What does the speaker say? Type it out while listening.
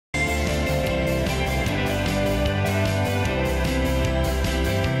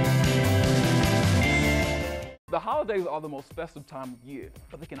The holidays are the most festive time of year,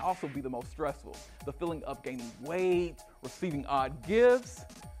 but they can also be the most stressful. The feeling of gaining weight, receiving odd gifts,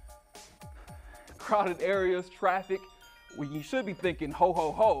 crowded areas, traffic, when you should be thinking ho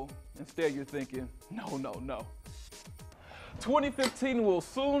ho ho, instead you're thinking no, no, no. 2015 will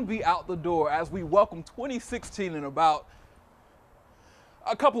soon be out the door as we welcome 2016 in about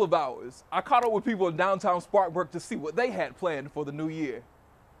a couple of hours. I caught up with people in downtown Spartanburg to see what they had planned for the new year.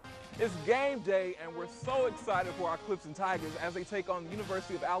 It's game day, and we're so excited for our Clemson Tigers as they take on the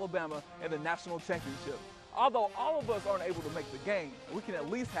University of Alabama in the national championship. Although all of us aren't able to make the game, we can at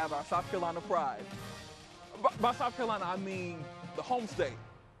least have our South Carolina pride. By South Carolina, I mean the home state.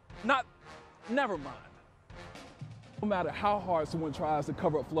 Never mind. No matter how hard someone tries to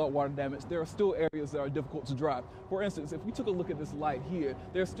cover up floodwater damage, there are still areas that are difficult to drive. For instance, if we took a look at this light here,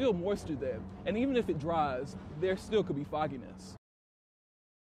 there's still moisture there. And even if it dries, there still could be fogginess.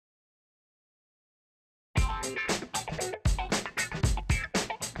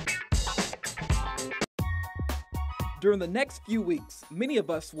 During the next few weeks, many of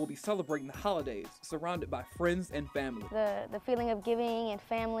us will be celebrating the holidays, surrounded by friends and family. The feeling of giving and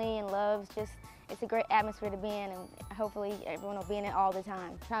family and love, it's a great atmosphere to be in, and hopefully everyone will be in it all the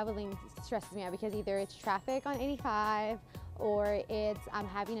time. Traveling stresses me out because either it's traffic on 85 or I'm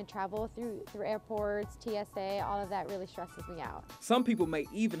having to travel through airports, TSA, all of that really stresses me out. Some people may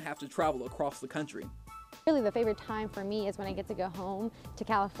even have to travel across the country. Really the favorite time for me is when I get to go home to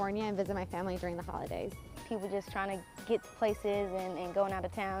California and visit my family during the holidays. People just trying to get to places and going out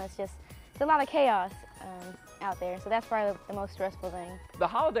of town. It's a lot of chaos out there, so that's probably the most stressful thing. The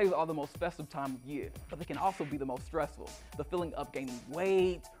holidays are the most festive time of year, but they can also be the most stressful. The feeling of gaining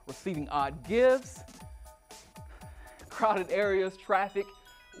weight, receiving odd gifts, crowded areas, traffic,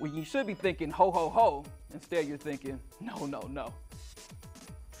 when you should be thinking ho ho ho, instead you're thinking no, no, no.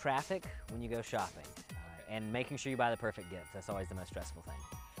 Traffic when you go shopping, and making sure you buy the perfect gift. That's always the most stressful thing.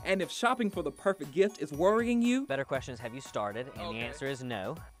 And if shopping for the perfect gift is worrying you, better question is, have you started? And the answer is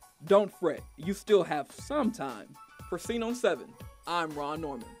no. Don't fret, you still have some time. For Scene on 7, I'm Ron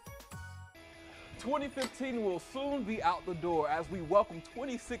Norman. 2015 will soon be out the door as we welcome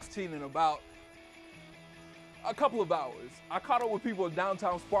 2016 in about a couple of hours. I caught up with people in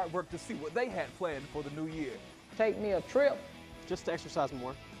downtown Spartanburg to see what they had planned for the new year. Take me a trip. Just to exercise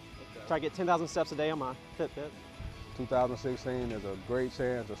more. Try to get 10,000 steps a day on my Fitbit. 2016 is a great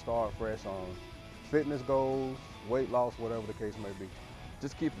chance to start fresh on fitness goals, weight loss, whatever the case may be.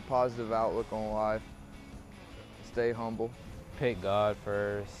 Just keep a positive outlook on life. Stay humble. Pick God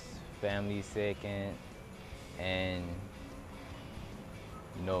first, family second, and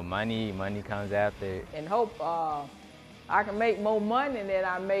money comes after. And hope I can make more money than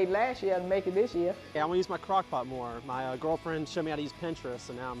I made last year and make it this year. Yeah, I want to use my crock pot more. My girlfriend showed me how to use Pinterest,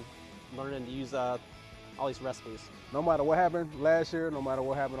 and now I'm learning to use all these recipes. No matter what happened last year, no matter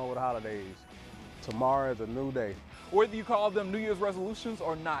what happened over the holidays, tomorrow is a new day. Whether you call them New Year's resolutions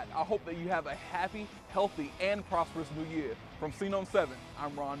or not, I hope that you have a happy, healthy, and prosperous new year. From Scene on 7,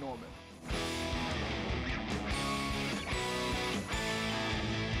 I'm Ron Norman.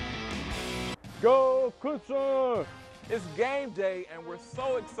 Go Clemson! It's game day, and we're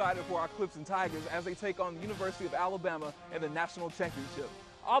so excited for our Clemson Tigers as they take on the University of Alabama in the national championship.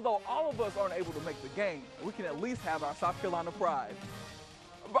 Although all of us aren't able to make the game, we can at least have our South Carolina pride.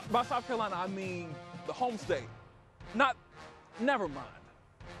 By South Carolina, I mean the home state. Never mind.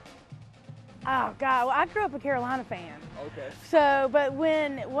 Oh, God, well, I grew up a Carolina fan. Okay. So, but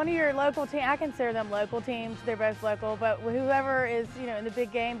when one of your local teams, I consider them local teams, they're both local, but whoever is, in the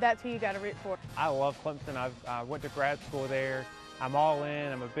big game, that's who you got to root for. I love Clemson. I went to grad school there. I'm all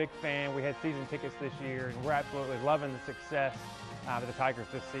in. I'm a big fan. We had season tickets this year, and we're absolutely loving the success of the Tigers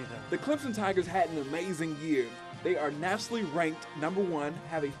this season. The Clemson Tigers had an amazing year. They are nationally ranked #1,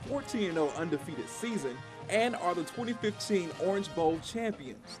 have a 14-0 undefeated season, and are the 2015 Orange Bowl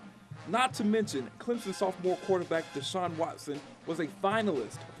champions. Not to mention, Clemson sophomore quarterback Deshaun Watson was a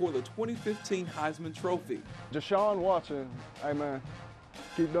finalist for the 2015 Heisman Trophy. Deshaun Watson, hey man,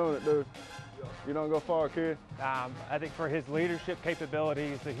 keep doing it, dude. You don't go far, kid. I think for his leadership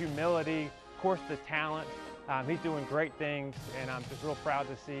capabilities, the humility, of course the talent, he's doing great things, and I'm just real proud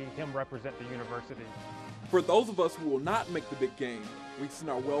to see him represent the university. For those of us who will not make the big game, we send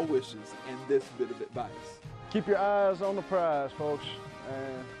our well wishes and this bit of advice. Keep your eyes on the prize, folks,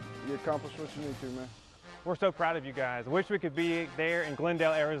 and you accomplish what you need to, man. We're so proud of you guys. I wish we could be there in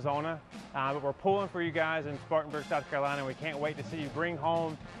Glendale, Arizona, but we're pulling for you guys in Spartanburg, South Carolina, and we can't wait to see you bring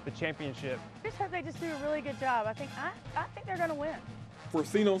home the championship. I just hope they just do a really good job. I think they're going to win. For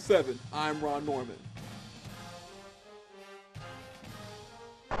Scene on 7, I'm Ron Norman.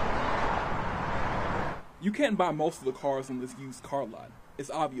 You can't buy most of the cars on this used car lot.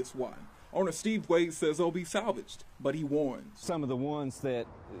 It's obvious why. Owner Steve Wade says they'll be salvaged, but he warns. Some of the ones that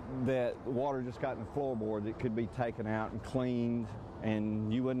water just got in the floorboard that could be taken out and cleaned,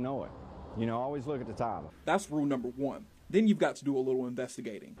 and you wouldn't know it. You know, always look at the title. That's rule number one. Then you've got to do a little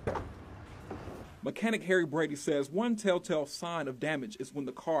investigating. Mechanic Harry Brady says one telltale sign of damage is when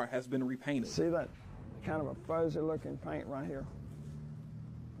the car has been repainted. See that kind of a fuzzy looking paint right here?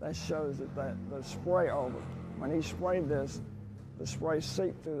 That shows that the spray over. When he sprayed this, the spray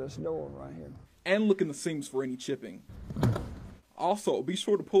seeped through this door right here. And look in the seams for any chipping. Also, be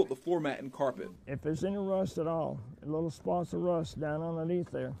sure to pull up the floor mat and carpet. If there's any rust at all, little spots of rust down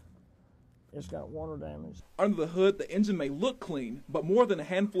underneath there, it's got water damage. Under the hood, the engine may look clean, but more than a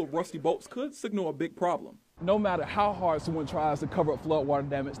handful of rusty bolts could signal a big problem. No matter how hard someone tries to cover up floodwater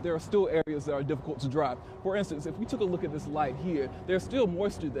damage, there are still areas that are difficult to drive. For instance, if we took a look at this light here, there's still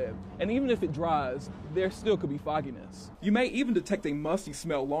moisture there. And even if it dries, there still could be fogginess. You may even detect a musty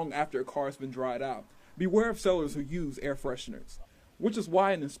smell long after a car has been dried out. Beware of sellers who use air fresheners, which is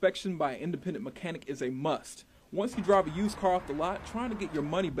why an inspection by an independent mechanic is a must. Once you drive a used car off the lot, trying to get your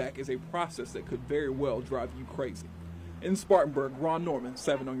money back is a process that could very well drive you crazy. In Spartanburg, Ron Norman,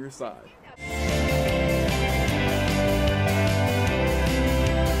 7 on your side.